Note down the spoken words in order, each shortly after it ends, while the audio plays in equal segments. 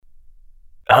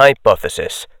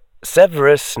Hypothesis: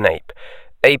 Severus Snape,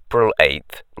 April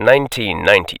 8th,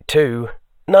 1992,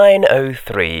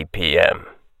 9:03 p.m.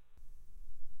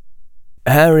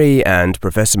 Harry and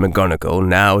Professor McGonagall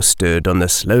now stood on the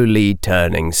slowly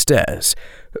turning stairs,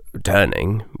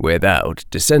 turning without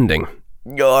descending.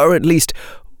 Or at least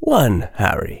one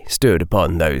Harry stood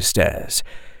upon those stairs.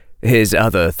 His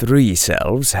other three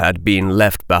selves had been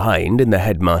left behind in the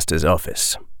headmaster's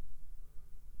office.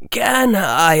 "Can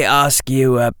I ask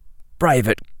you a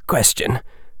private question?"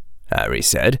 Harry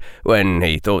said, when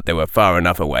he thought they were far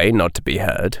enough away not to be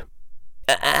heard.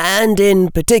 "And in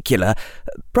particular,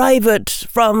 private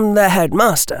from the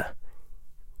headmaster."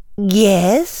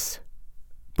 "Yes?"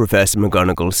 Professor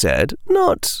McGonagall said,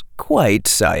 not quite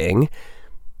sighing.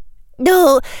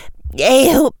 "No, I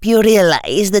hope you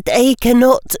realise that I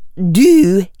cannot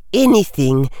do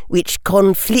anything which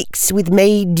conflicts with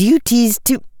my duties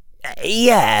to—"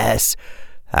 "Yes,"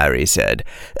 Harry said.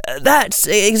 "That's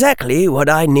exactly what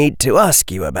I need to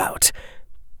ask you about.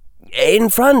 In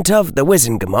front of the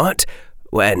Wizengamot,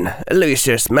 when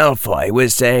Lucius Malfoy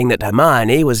was saying that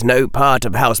Hermione was no part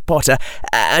of House Potter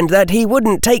and that he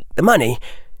wouldn't take the money,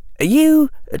 you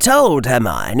told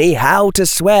Hermione how to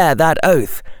swear that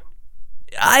oath.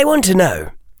 I want to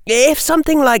know, if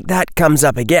something like that comes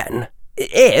up again,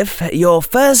 if your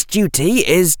first duty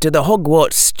is to the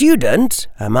Hogwarts student,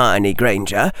 Hermione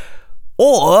Granger,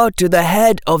 or to the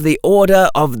head of the Order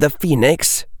of the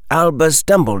Phoenix, Albus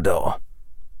Dumbledore."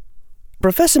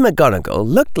 Professor McGonagall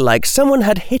looked like someone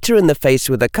had hit her in the face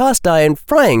with a cast-iron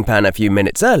frying pan a few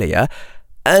minutes earlier,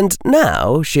 and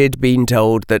now she'd been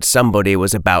told that somebody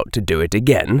was about to do it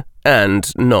again,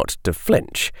 and not to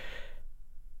flinch.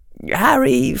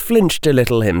 Harry flinched a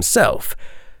little himself.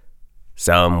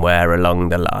 Somewhere along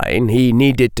the line, he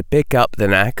needed to pick up the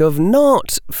knack of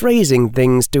not phrasing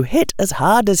things to hit as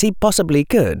hard as he possibly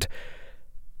could.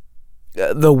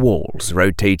 The walls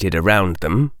rotated around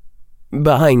them,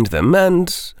 behind them,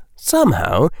 and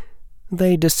somehow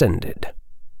they descended.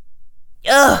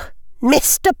 "Oh,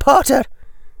 Mr. Potter,"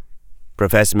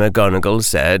 Professor McGonagall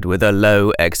said with a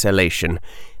low exhalation.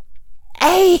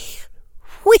 "I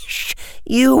wish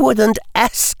you wouldn't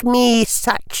ask me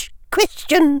such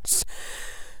questions.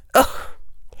 Oh,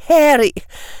 Harry,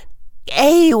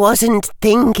 I wasn't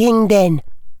thinking then.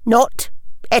 Not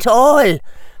at all.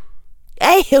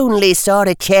 I only saw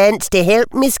a chance to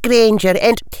help Miss Granger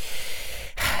and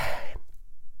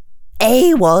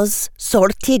I was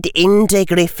sorted into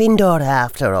Gryffindor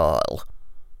after all."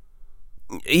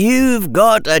 "You've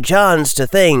got a chance to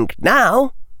think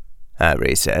now,"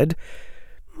 Harry said.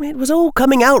 It was all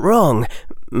coming out wrong,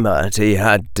 but he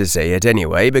had to say it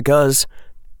anyway because...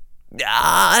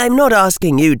 "I'm not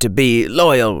asking you to be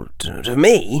loyal to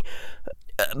me,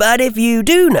 but if you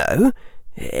do know,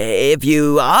 if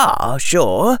you are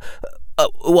sure,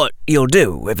 what you'll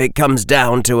do if it comes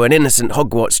down to an innocent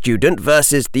Hogwarts student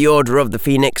versus the Order of the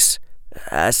Phoenix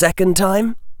a second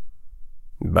time?"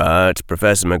 But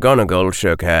Professor McGonagall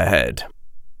shook her head.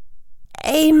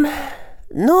 "I'm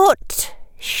not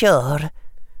sure,"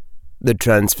 the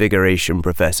Transfiguration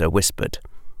Professor whispered.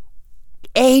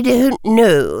 "I don't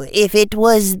know if it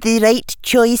was the right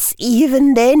choice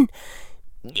even then.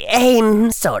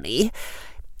 I'm sorry.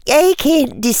 I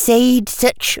can't decide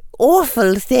such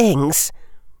awful things."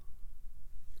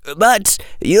 "But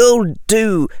you'll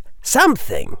do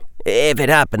something if it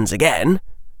happens again,"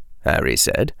 Harry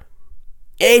said.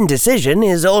 "Indecision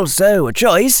is also a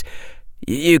choice.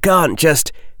 You can't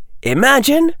just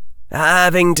imagine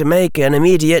having to make an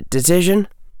immediate decision."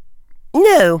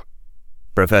 "No,"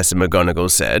 Professor McGonagall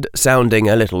said, sounding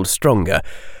a little stronger,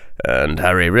 and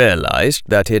Harry realised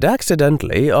that he'd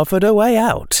accidentally offered a way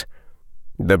out.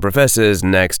 The Professor's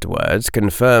next words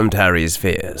confirmed Harry's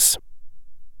fears.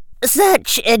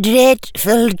 "Such a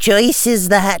dreadful choice as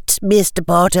that, Mr.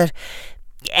 Potter.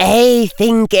 I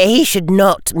think I should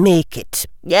not make it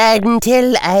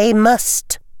until I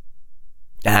must."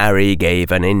 Harry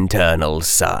gave an internal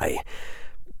sigh.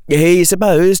 He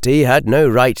supposed he had no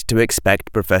right to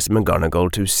expect Professor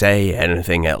McGonagall to say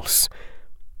anything else.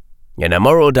 In a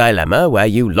moral dilemma where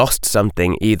you lost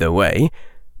something either way,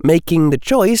 making the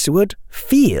choice would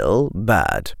feel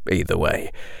bad either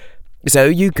way. So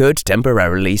you could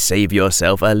temporarily save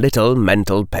yourself a little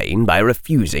mental pain by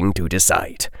refusing to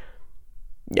decide.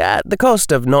 At the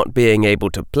cost of not being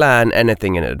able to plan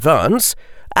anything in advance,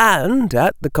 and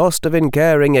at the cost of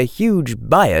incurring a huge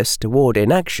bias toward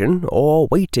inaction or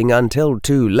waiting until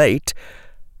too late.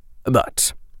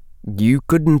 But you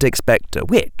couldn't expect a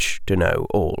witch to know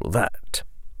all that.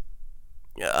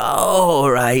 "All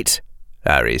right,"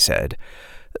 Harry said,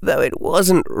 though it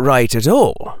wasn't right at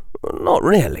all. Not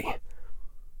really.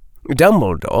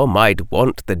 Dumbledore might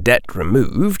want the debt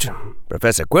removed.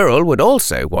 Professor Quirrell would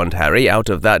also want Harry out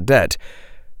of that debt.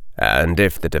 And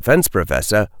if the defense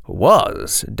professor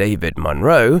was David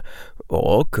Monroe,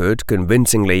 or could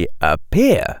convincingly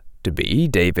appear to be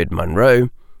David Monroe,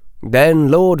 then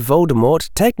Lord Voldemort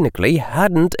technically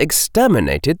hadn't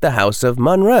exterminated the House of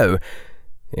Monroe,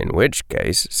 in which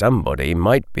case somebody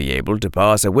might be able to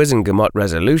pass a Wizengamot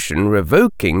resolution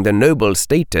revoking the noble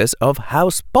status of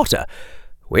House Potter,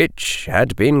 which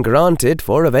had been granted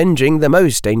for avenging the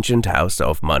most ancient House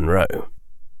of Monroe.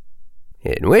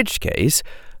 In which case,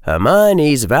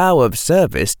 Hermione's vow of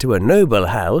service to a noble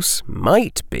house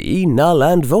might be null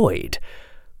and void.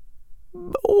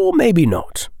 Or maybe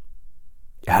not.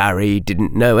 Harry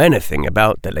didn't know anything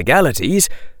about the legalities,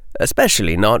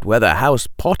 especially not whether House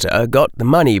Potter got the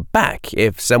money back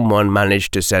if someone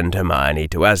managed to send Hermione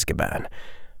to Azkaban.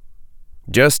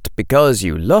 Just because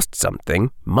you lost something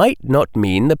might not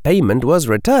mean the payment was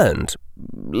returned,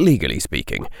 legally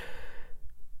speaking.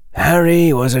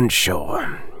 Harry wasn't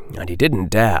sure, and he didn't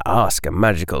dare ask a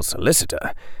magical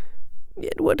solicitor.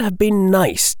 It would have been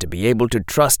nice to be able to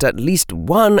trust at least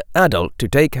one adult to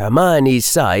take Hermione's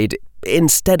side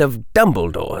instead of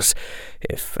Dumbledore's,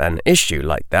 if an issue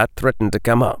like that threatened to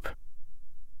come up.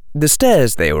 The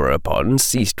stairs they were upon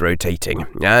ceased rotating,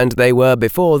 and they were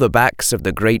before the backs of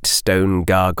the great stone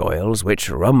gargoyles which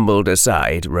rumbled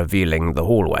aside, revealing the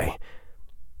hallway.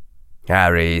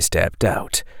 Harry stepped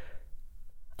out.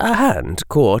 A hand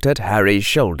caught at Harry's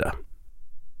shoulder.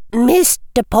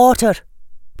 "Mr. Potter,"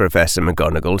 Professor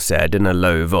McGonagall said in a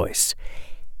low voice.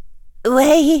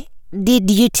 "Why did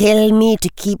you tell me to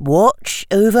keep watch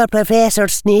over Professor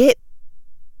Snape?"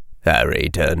 Harry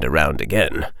turned around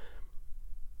again.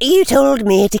 "You told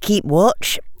me to keep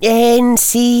watch and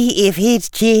see if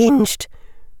he'd changed."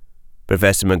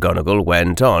 Professor McGonagall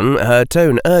went on, her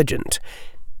tone urgent.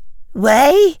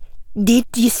 "Why did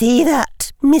you say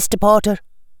that, Mr. Potter?"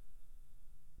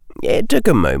 It took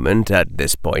a moment at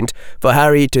this point for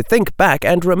Harry to think back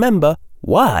and remember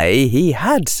why he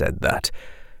had said that.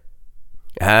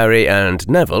 Harry and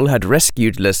Neville had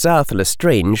rescued Lestat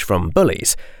Lestrange from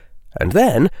bullies, and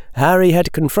then Harry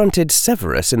had confronted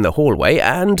Severus in the hallway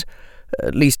and,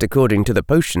 at least according to the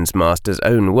potions master's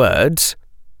own words,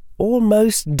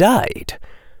 almost died.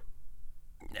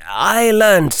 "I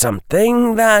learned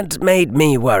something that made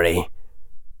me worry,"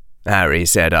 Harry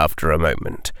said after a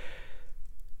moment.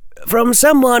 "From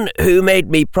someone who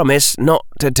made me promise not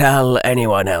to tell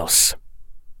anyone else."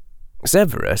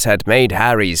 Severus had made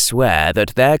Harry swear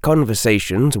that their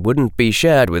conversations wouldn't be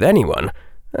shared with anyone,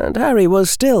 and Harry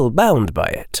was still bound by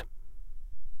it.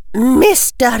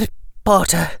 "Mr.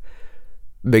 Potter,"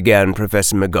 began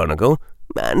Professor McGonagall,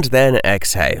 and then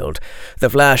exhaled, the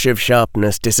flash of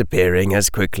sharpness disappearing as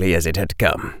quickly as it had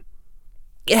come.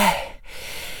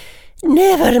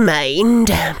 "Never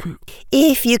mind.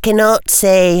 If you cannot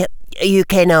say, you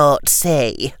cannot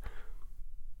say."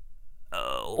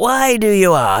 "Why do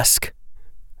you ask?"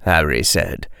 Harry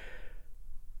said.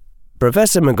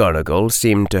 Professor McGonagall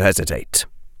seemed to hesitate.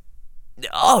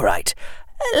 "All right,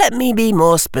 let me be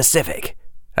more specific,"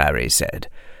 Harry said.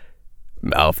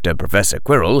 After Professor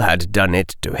Quirrell had done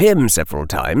it to him several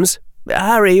times,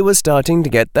 Harry was starting to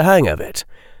get the hang of it.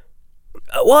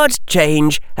 "What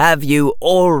change have you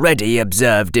already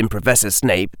observed in Professor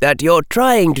Snape that you're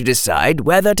trying to decide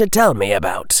whether to tell me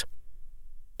about?"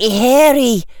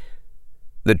 "Harry,"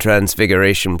 the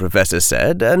Transfiguration Professor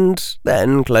said, and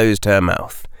then closed her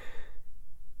mouth.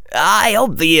 "I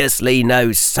obviously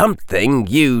know something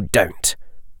you don't,"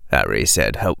 Harry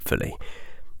said hopefully.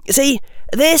 "See,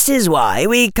 this is why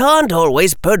we can't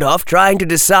always put off trying to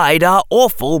decide our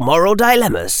awful moral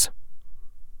dilemmas."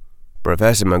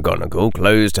 Professor McGonagall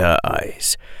closed her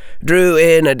eyes, drew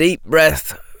in a deep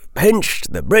breath,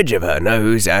 pinched the bridge of her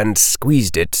nose, and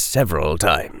squeezed it several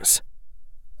times.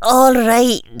 "All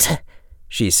right,"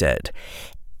 she said.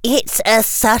 "It's a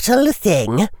subtle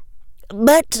thing,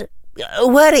 but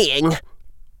worrying.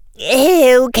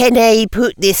 How can I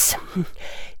put this?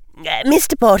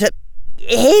 Mr. Potter,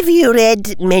 have you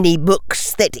read many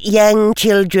books that young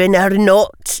children are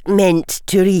not meant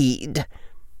to read?"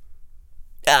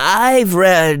 "I've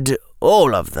read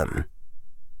all of them."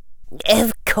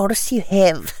 "Of course you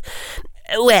have.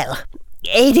 Well,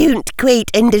 I don't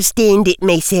quite understand it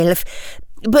myself,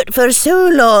 but for so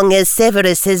long as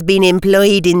Severus has been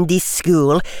employed in this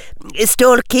school,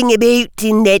 stalking about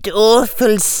in that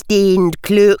awful stained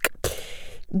cloak,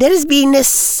 there's been a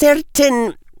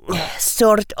certain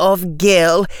sort of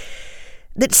girl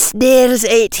that stares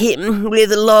at him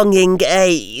with longing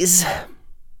eyes."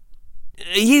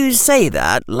 "You say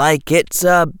that like it's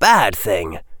a bad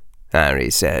thing," Harry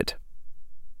said.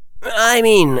 I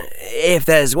mean, if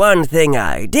there's one thing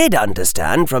I did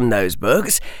understand from those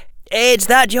books, it's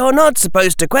that you're not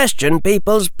supposed to question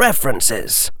people's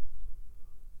preferences.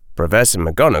 Professor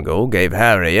McGonagall gave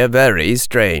Harry a very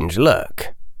strange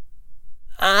look.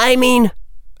 I mean,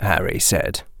 Harry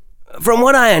said, from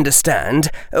what I understand,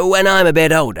 when I'm a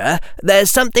bit older, there's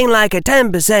something like a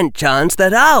 10% chance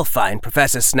that I'll find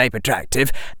Professor Snape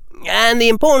attractive, and the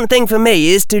important thing for me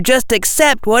is to just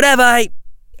accept whatever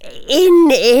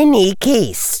In any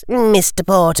case, Mr.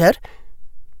 Potter,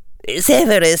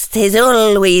 Severus has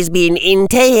always been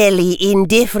entirely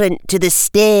indifferent to the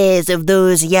stares of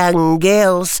those young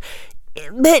girls.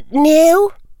 But now...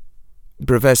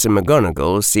 Professor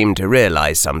McGonagall seemed to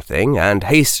realize something and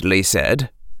hastily said,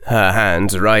 her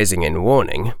hands rising in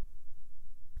warning,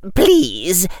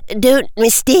 Please, don't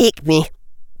mistake me.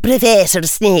 Professor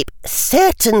Snape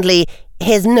certainly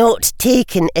has not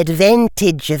taken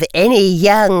advantage of any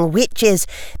young witches.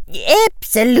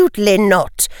 Absolutely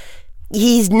not.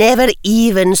 He's never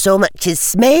even so much as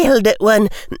smiled at one,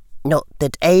 not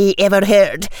that I ever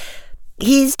heard.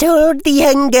 He's told the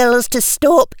young girls to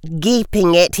stop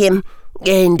gaping at him,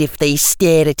 and if they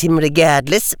stare at him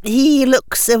regardless, he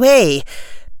looks away.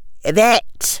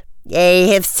 That I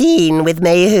have seen with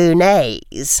my own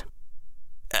eyes.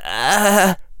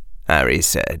 Harry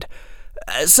said.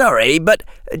 Sorry, but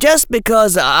just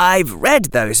because I've read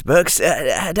those books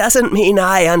doesn't mean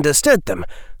I understood them.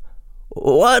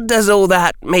 What does all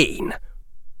that mean?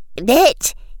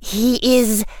 That he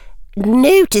is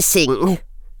noticing,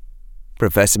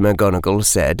 Professor McGonagall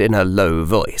said in a low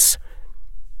voice.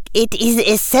 It is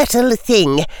a subtle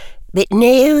thing, but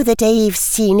now that I've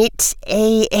seen it,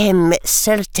 I am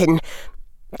certain.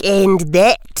 And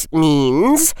that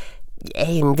means,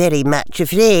 I'm very much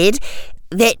afraid,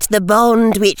 that the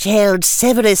bond which held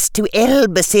Severus to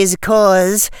Albus's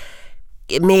cause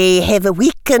may have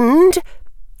weakened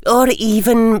or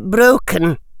even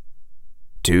broken.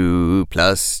 2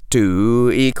 +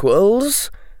 2 equals?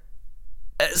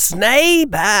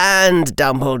 Snape and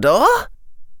Dumbledore?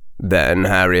 Then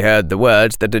Harry heard the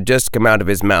words that had just come out of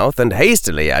his mouth and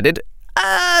hastily added,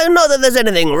 not that there's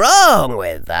anything wrong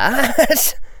with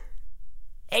that.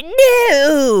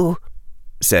 No,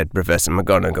 said Professor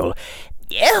McGonagall.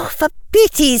 Oh, for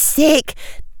pity's sake,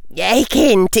 I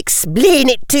can't explain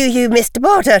it to you, Mr.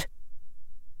 Potter.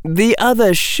 The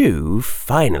other shoe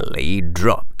finally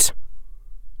dropped.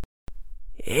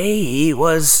 He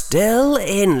was still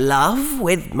in love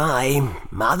with my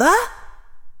mother?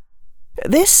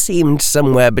 This seemed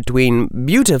somewhere between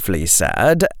beautifully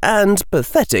sad and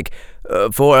pathetic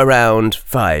for around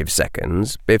 5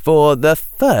 seconds before the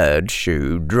third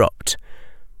shoe dropped.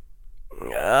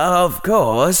 Of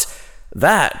course,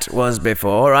 that was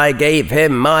before I gave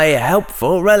him my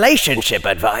helpful relationship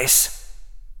advice.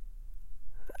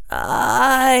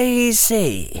 I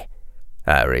see,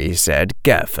 Harry said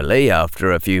carefully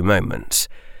after a few moments.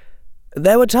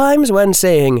 There were times when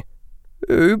saying,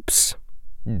 oops,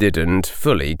 didn't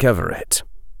fully cover it.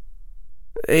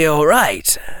 You're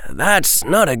right, that's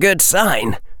not a good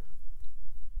sign.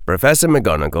 Professor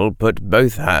McGonagall put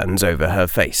both hands over her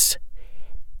face.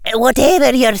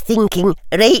 Whatever you're thinking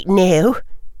right now,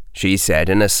 she said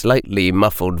in a slightly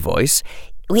muffled voice,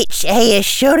 which I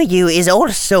assure you is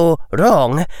also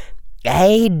wrong,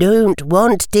 I don't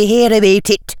want to hear about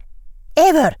it.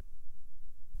 Ever.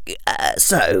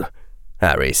 So,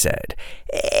 Harry said,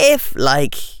 if,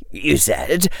 like you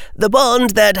said, the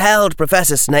bond that held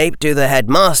Professor Snape to the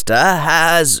headmaster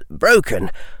has broken,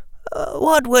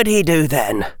 what would he do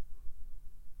then?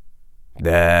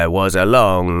 There was a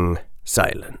long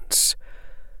silence.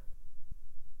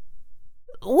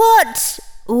 What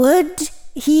would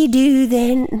he do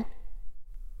then?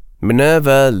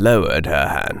 Minerva lowered her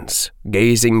hands,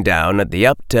 gazing down at the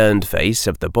upturned face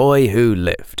of the boy who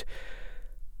lived.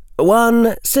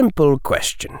 One simple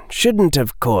question shouldn't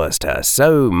have caused her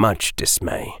so much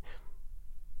dismay.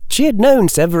 She had known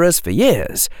Severus for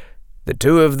years, the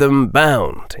two of them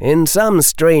bound in some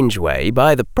strange way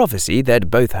by the prophecy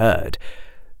they'd both heard,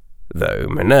 though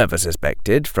Minerva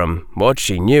suspected, from what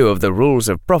she knew of the rules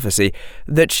of prophecy,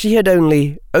 that she had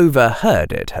only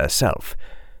overheard it herself.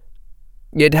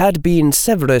 It had been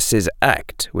Severus's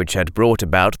act which had brought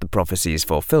about the prophecy's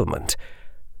fulfillment,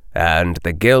 and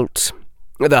the guilt,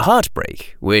 the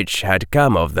heartbreak which had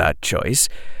come of that choice,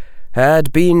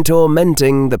 had been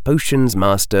tormenting the potions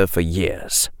master for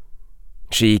years.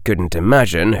 She couldn't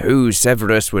imagine who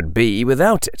Severus would be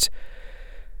without it.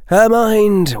 Her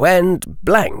mind went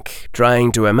blank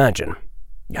trying to imagine,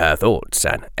 her thoughts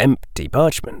an empty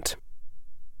parchment.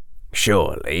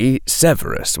 Surely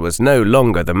Severus was no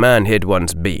longer the man he'd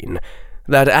once been,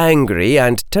 that angry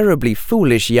and terribly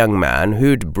foolish young man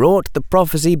who'd brought the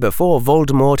prophecy before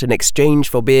Voldemort in exchange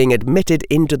for being admitted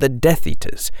into the Death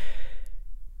Eaters.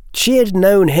 She had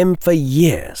known him for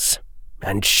years,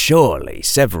 and surely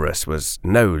Severus was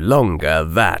no longer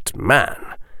that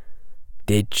man.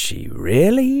 Did she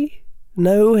really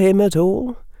know him at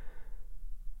all?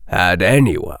 Had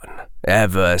anyone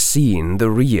ever seen the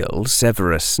real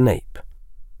Severus Snape?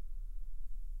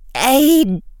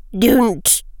 I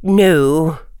don't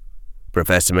know,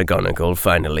 Professor McGonagall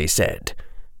finally said.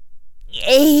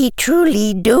 I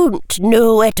truly don't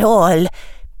know at all.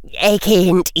 I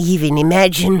can't even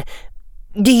imagine.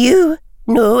 Do you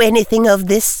know anything of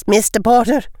this, Mr.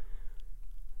 Potter?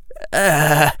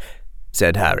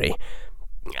 Said Harry.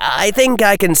 I think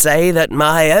I can say that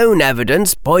my own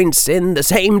evidence points in the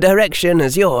same direction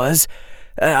as yours.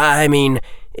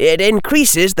 It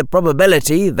increases the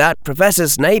probability that Professor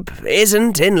Snape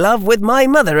isn't in love with my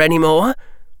mother anymore.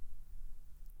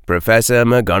 Professor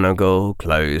McGonagall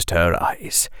closed her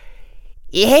eyes.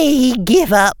 I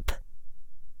give up.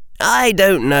 I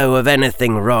don't know of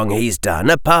anything wrong he's done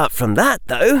apart from that,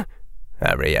 though,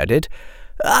 Harry added.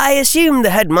 I assume the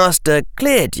headmaster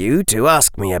cleared you to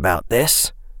ask me about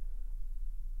this.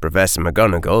 Professor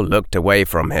McGonagall looked away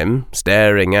from him,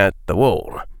 staring at the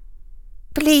wall.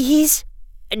 Please,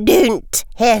 don't,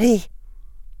 Harry.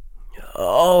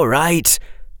 All right,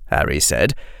 Harry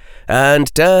said,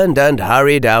 and turned and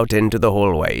hurried out into the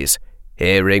hallways,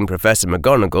 hearing Professor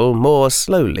McGonagall more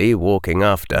slowly walking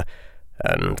after,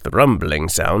 and the rumbling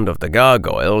sound of the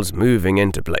gargoyles moving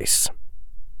into place.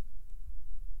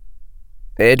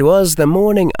 It was the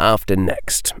morning after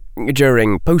next,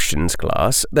 during potions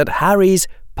class, that Harry's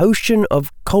potion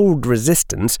of cold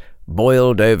resistance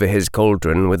boiled over his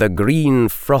cauldron with a green,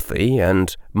 frothy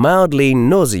and mildly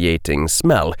nauseating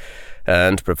smell,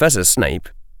 and Professor Snape,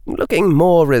 looking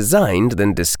more resigned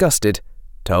than disgusted,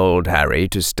 told Harry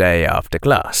to stay after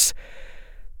class.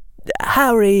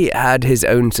 Harry had his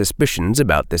own suspicions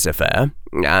about this affair,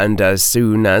 and as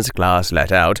soon as class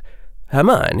let out,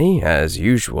 Hermione, as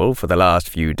usual for the last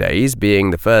few days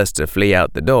being the first to flee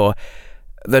out the door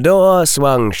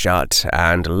swung shut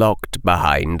and locked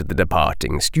behind the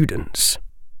departing students.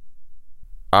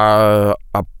 I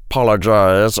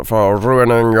apologize for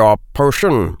ruining your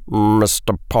potion,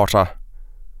 Mr. Potter,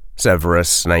 Severus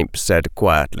Snape said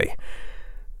quietly.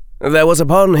 There was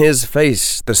upon his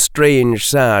face the strange,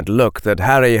 sad look that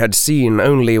Harry had seen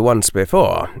only once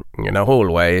before, in a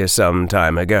hallway some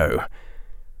time ago.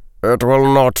 It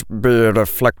will not be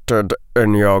reflected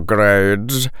in your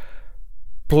grades.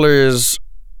 Please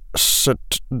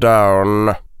sit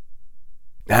down.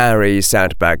 Harry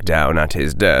sat back down at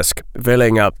his desk,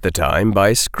 filling up the time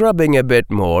by scrubbing a bit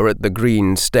more at the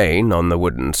green stain on the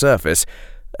wooden surface,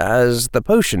 as the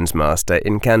potions master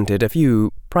incanted a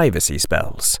few privacy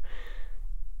spells.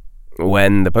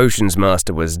 When the potions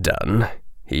master was done,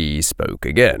 he spoke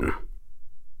again.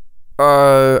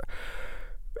 I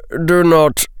do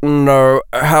not know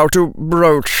how to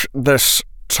broach this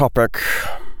topic,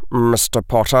 Mr.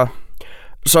 Potter,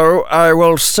 so I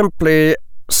will simply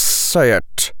say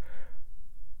it.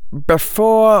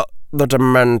 Before the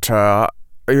Dementor,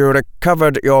 you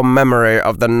recovered your memory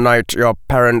of the night your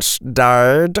parents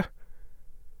died?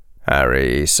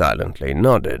 Harry silently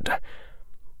nodded.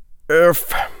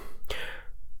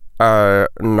 I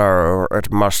know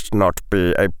it must not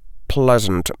be a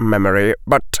pleasant memory,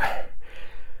 but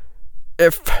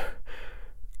if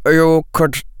you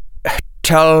could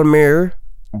tell me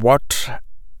what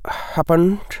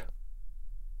happened?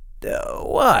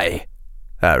 Why?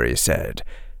 Harry said.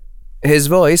 His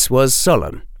voice was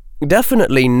solemn,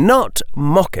 definitely not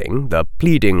mocking the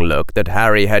pleading look that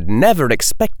Harry had never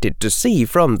expected to see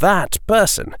from that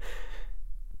person.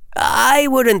 I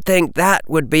wouldn't think that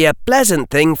would be a pleasant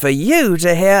thing for you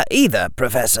to hear either,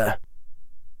 Professor.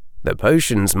 The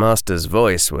potions master's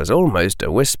voice was almost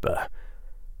a whisper.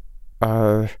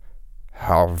 I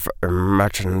have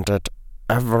imagined it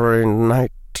every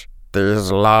night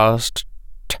these last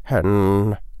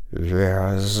 10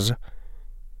 years.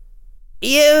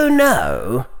 You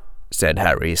know, said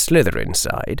Harry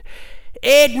Slytherinside,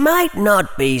 it might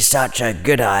not be such a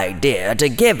good idea to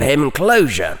give him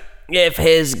closure if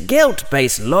his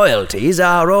guilt-based loyalties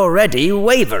are already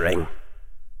wavering.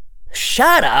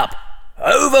 Shut up!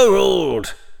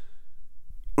 Overruled!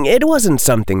 It wasn't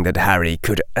something that Harry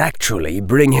could actually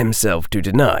bring himself to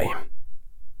deny.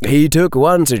 He took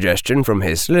one suggestion from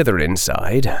his Slytherin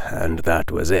side, and that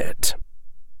was it.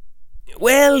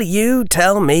 Will you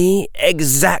tell me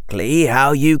exactly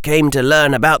how you came to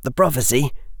learn about the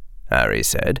prophecy? Harry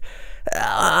said.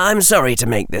 "I'm sorry to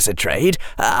make this a trade.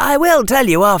 I will tell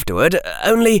you afterward,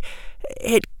 only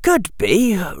it could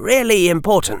be really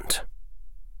important."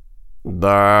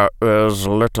 "There is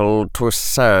little to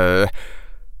say.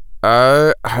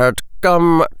 I had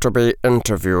come to be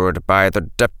interviewed by the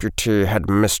deputy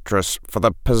headmistress for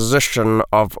the position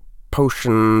of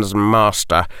potions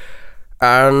master,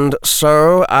 and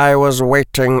so I was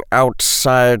waiting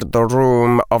outside the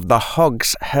room of the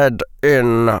Hogshead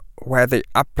Inn, where the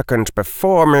applicant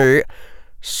before me,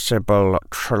 Sybil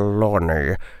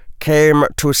Trelawney, came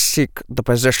to seek the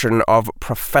position of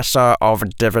Professor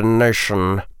of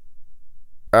Divination.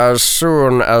 As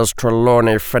soon as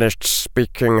Trelawney finished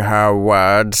speaking her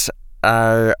words,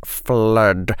 I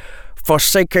fled,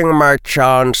 forsaking my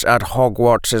chance at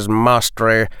Hogwarts'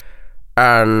 mastery,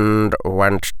 and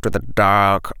went to the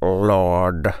Dark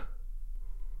Lord."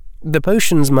 The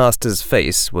potions master's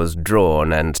face was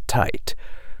drawn and tight.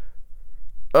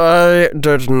 "I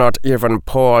did not even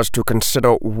pause to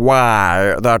consider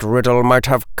why that riddle might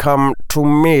have come to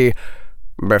me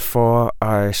before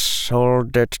I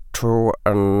sold it to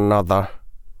another."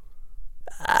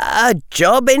 "A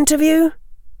job interview?"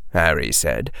 Harry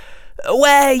said.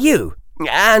 "Where you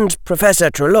and Professor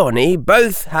Trelawney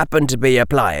both happened to be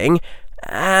applying,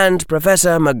 and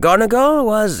Professor McGonagall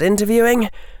was interviewing?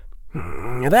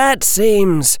 That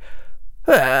seems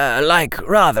like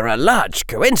rather a large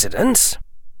coincidence."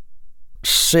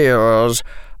 "Seers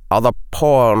are the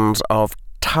pawns of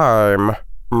time,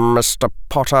 Mr.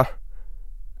 Potter.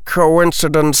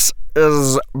 Coincidence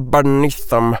is beneath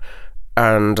them,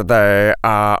 and they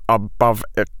are above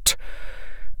it.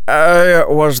 I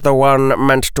was the one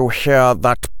meant to hear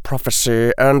that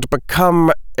prophecy and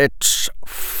become its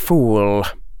fool.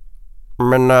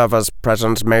 Minerva's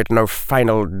presence made no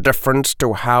final difference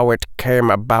to how it came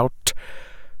about.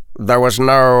 There was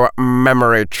no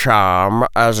memory charm,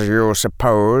 as you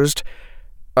supposed.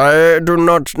 I do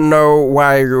not know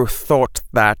why you thought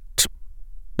that,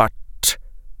 but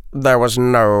there was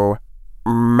no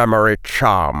memory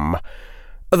charm.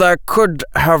 There could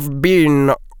have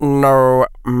been no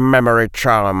memory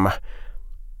charm.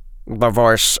 The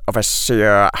voice of a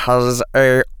seer has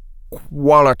a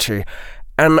quality,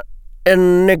 an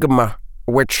enigma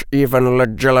which even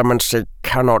legitimacy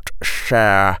cannot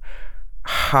share.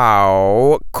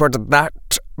 How could that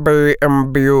be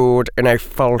imbued in a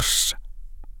false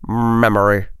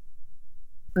memory?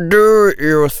 Do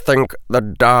you think the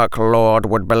Dark Lord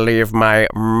would believe my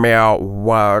mere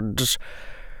words?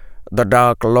 The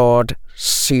Dark Lord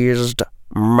seized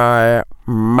my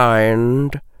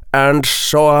mind and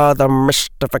saw the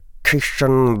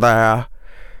mystification there,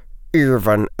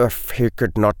 even if he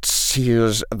could not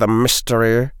seize the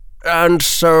mystery, and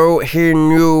so he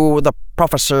knew the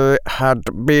prophecy had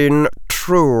been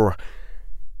true.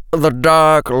 The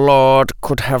Dark Lord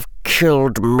could have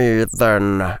killed me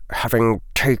then, having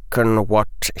taken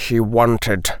what he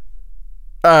wanted.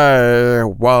 I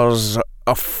was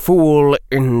a fool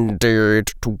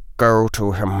indeed to go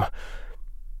to him.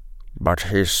 But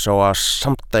he saw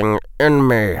something in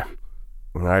me,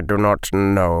 I do not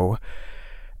know,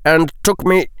 and took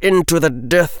me into the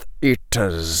Death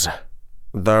Eaters,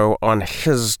 though on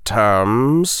his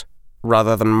terms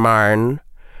rather than mine.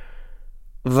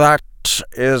 That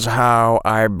is how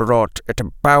I brought it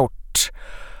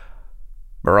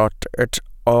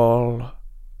all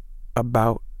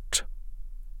about,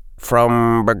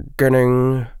 from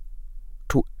beginning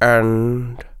to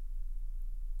end.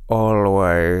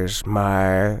 Always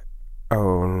my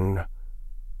own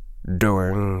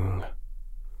doing."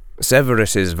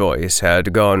 Severus's voice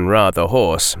had gone rather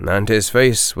hoarse, and his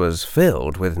face was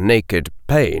filled with naked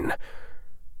pain.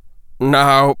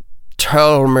 "Now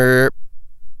tell me,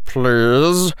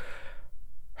 please,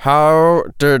 how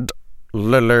did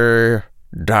Lily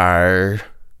die?"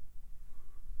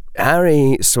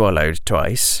 Harry swallowed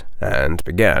twice and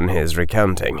began his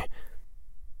recounting.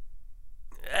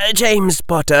 "James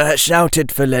Potter shouted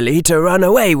for Lily to run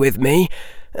away with me,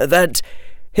 that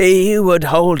he would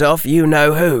hold off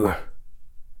you-know-who.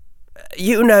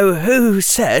 You-know-who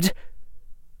said—"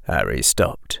 Harry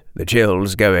stopped, the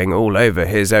chills going all over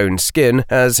his own skin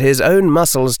as his own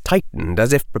muscles tightened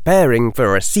as if preparing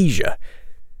for a seizure.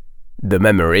 The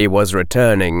memory was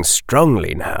returning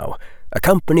strongly now,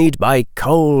 accompanied by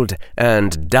cold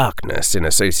and darkness in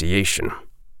association.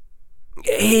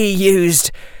 "He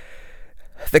used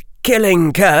the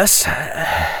killing curse,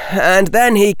 and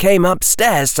then he came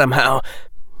upstairs somehow.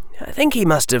 I think he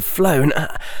must have flown.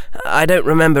 I don't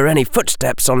remember any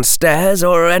footsteps on stairs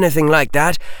or anything like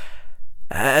that.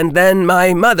 And then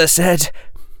my mother said,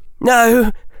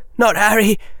 'No, not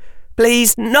Harry.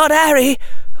 Please, not Harry.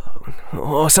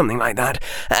 or something like that,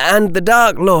 and the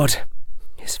Dark Lord,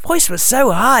 his voice was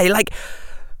so high, like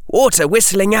water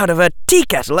whistling out of a tea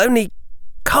kettle, only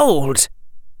cold.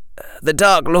 The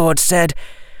Dark Lord said,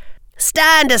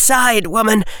 "Stand aside,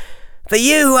 woman. For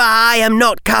you I am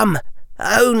not come,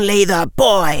 only the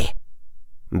boy."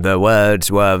 The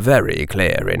words were very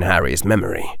clear in Harry's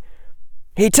memory.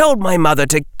 He told my mother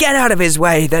to get out of his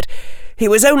way, that he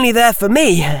was only there for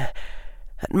me. And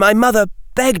my mother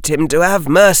begged him to have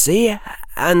mercy,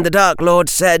 and the Dark Lord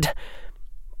said,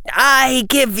 "I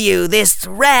give you this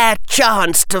rare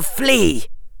chance to flee."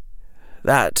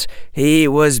 That he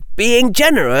was being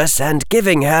generous and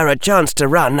giving her a chance to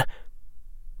run.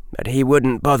 But he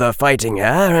wouldn't bother fighting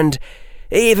her, and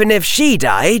even if she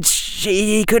died,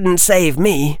 she couldn't save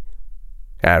me.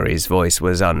 Harry's voice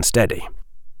was unsteady.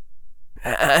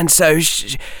 And so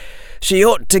she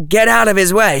ought to get out of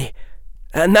his way.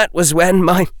 And that was when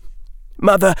my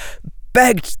mother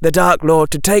begged the Dark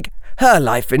Lord to take her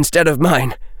life instead of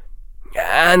mine.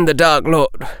 And the Dark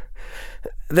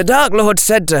Lord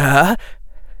said to her,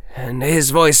 and his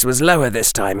voice was lower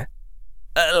this time,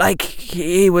 like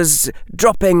he was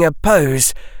dropping a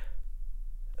pose,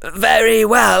 "Very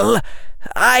well,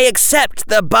 I accept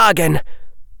the bargain."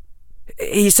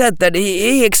 He said that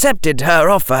he accepted her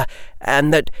offer,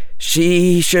 and that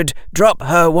she should drop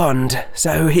her wand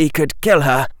so he could kill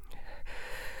her.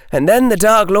 And then the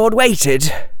Dark Lord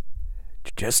waited.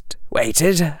 Just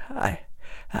waited.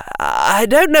 I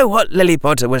don't know what Lily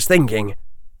Potter was thinking.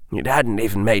 It hadn't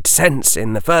even made sense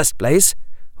in the first place,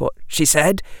 what she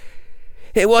said.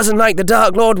 It wasn't like the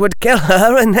Dark Lord would kill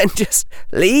her and then just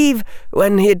leave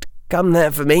when he'd come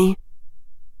there for me.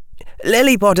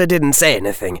 Lily Potter didn't say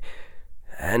anything,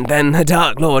 and then the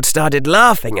Dark Lord started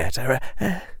laughing at her.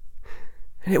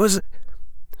 It was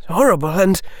horrible,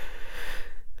 and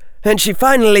she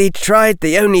finally tried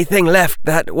the only thing left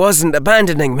that wasn't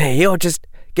abandoning me or just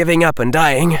giving up and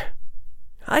dying.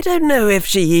 I don't know if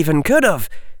she even could have,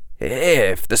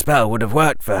 if the spell would have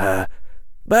worked for her.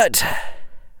 But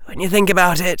when you think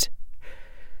about it,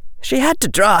 she had to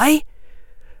try.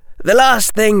 The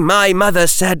last thing my mother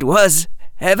said was,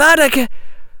 "Avada."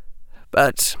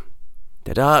 But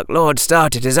the Dark Lord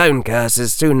started his own curse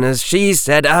as soon as she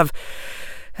said "Av,"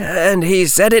 and he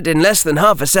said it in less than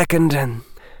half a second, and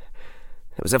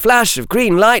there was a flash of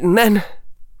green light, and then...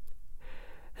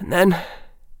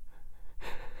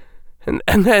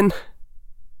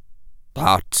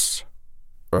 That's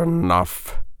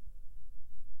enough.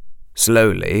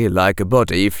 Slowly, like a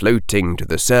body floating to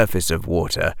the surface of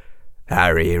water,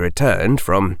 Harry returned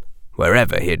from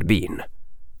wherever he'd been.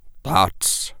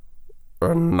 That's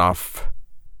enough,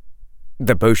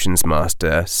 the potions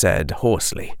master said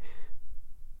hoarsely.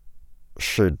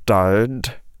 She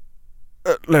died?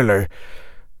 Lily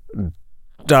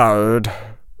died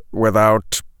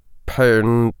without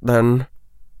pain, then?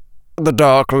 The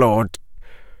Dark Lord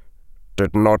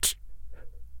did not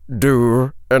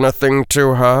do anything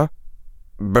to her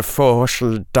before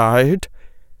she died?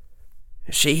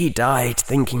 She died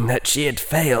thinking that she had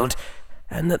failed,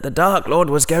 and that the Dark Lord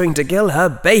was going to kill her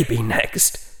baby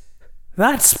next.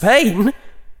 That's pain.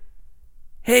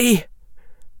 The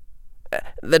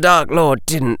Dark Lord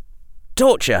didn't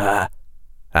torture her,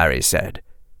 Harry said,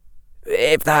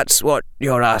 if that's what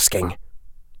you're asking.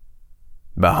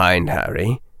 Behind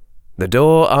Harry, the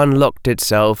door unlocked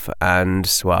itself and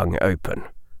swung open.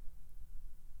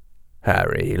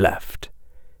 Harry left.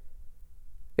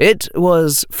 It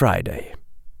was Friday,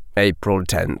 April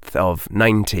 10th of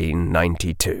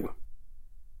 1992.